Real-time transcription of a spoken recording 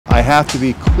I have to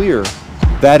be clear,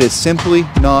 that is simply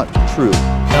not true.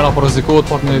 Era po rrezikohet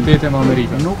partneriteti me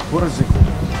Amerikën. Nuk po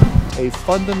rrezikohet. A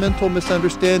fundamental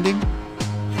misunderstanding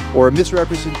or a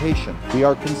misrepresentation. We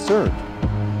are concerned,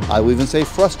 I will even say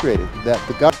frustrated, that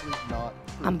the government is not...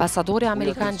 Ambasadori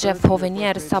amerikan Jeff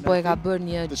Hovenier sapo e ka bërë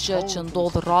një gjë që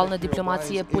ndodh rrallë në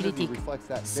diplomacie politik.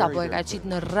 Sapo e ka qitë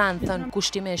në rrenë, thënë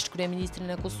kushtimisht kryeministrin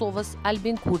e Kosovës,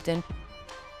 Albin Kurtin.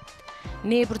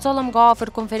 Ne i përcollëm nga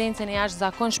afër konferencën e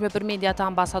jashtëzakonshme për media të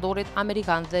ambasadorit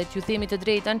amerikan dhe t'ju themi të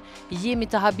drejtën, jemi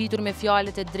të habitur me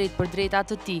fjalët e drejtë për drejta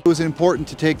të tij. It was important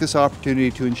to take this opportunity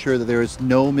to ensure that there is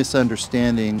no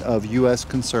misunderstanding of U.S.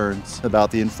 concerns about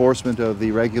the enforcement of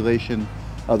the regulation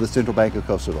of the Central Bank of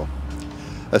Kosovo.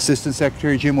 Assistant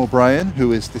Secretary Jim O'Brien,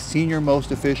 who is the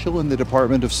senior-most official in the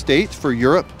Department of State for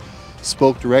Europe,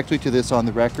 spoke directly to this on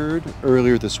the record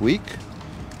earlier this week.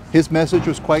 His message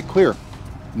was quite clear.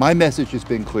 My message has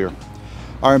been clear.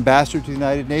 Our ambassador to the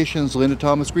United Nations, Linda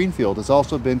Thomas-Greenfield, has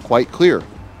also been quite clear.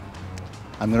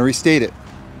 I'm going to restate it.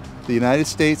 The United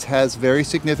States has very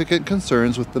significant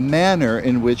concerns with the manner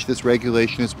in which this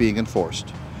regulation is being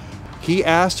enforced. He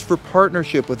asked for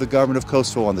partnership with the government of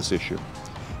Kosovo on this issue.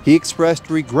 He expressed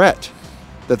regret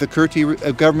that the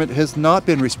Kurti government has not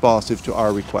been responsive to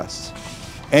our requests.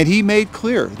 And he made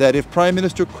clear that if Prime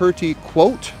Minister Kurti,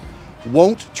 quote,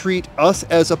 won't treat us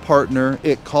as a partner,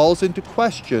 it calls into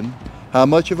question how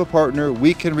much of a partner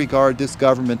we can regard this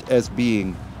government as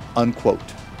being, unquote.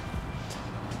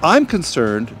 I'm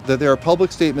concerned that there are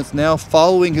public statements now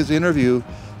following his interview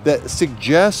that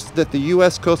suggest that the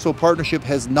U.S.-Kosovo partnership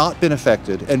has not been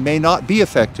affected and may not be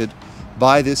affected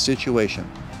by this situation.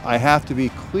 I have to be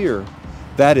clear,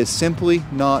 that is simply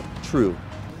not true.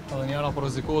 Era po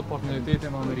rrezikohet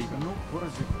partneriteti me Amerikën. Nuk po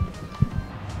rrezikohet.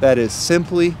 That is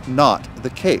simply not the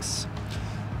case.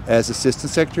 As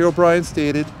Assistant Secretary O'Brien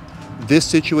stated, this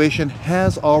situation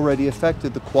has already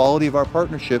affected the quality of our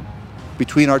partnership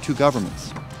between our two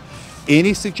governments.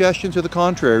 Any suggestion to the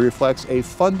contrary reflects a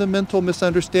fundamental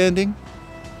misunderstanding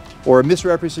or a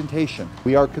misrepresentation.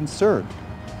 We are concerned,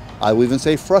 I will even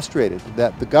say frustrated,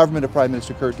 that the government of Prime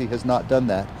Minister Kurti has not done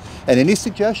that. And any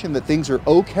suggestion that things are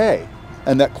okay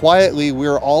and that quietly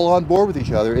we're all on board with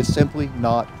each other is simply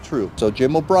not true. So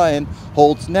Jim O'Brien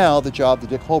holds now the job that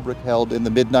Dick Holbrooke held in the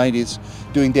mid-90s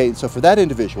doing Dayton. So for that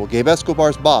individual, Gabe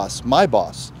Escobar's boss, my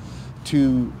boss,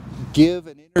 to give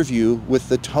an interview with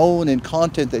the tone and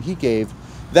content that he gave,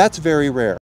 that's very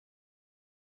rare.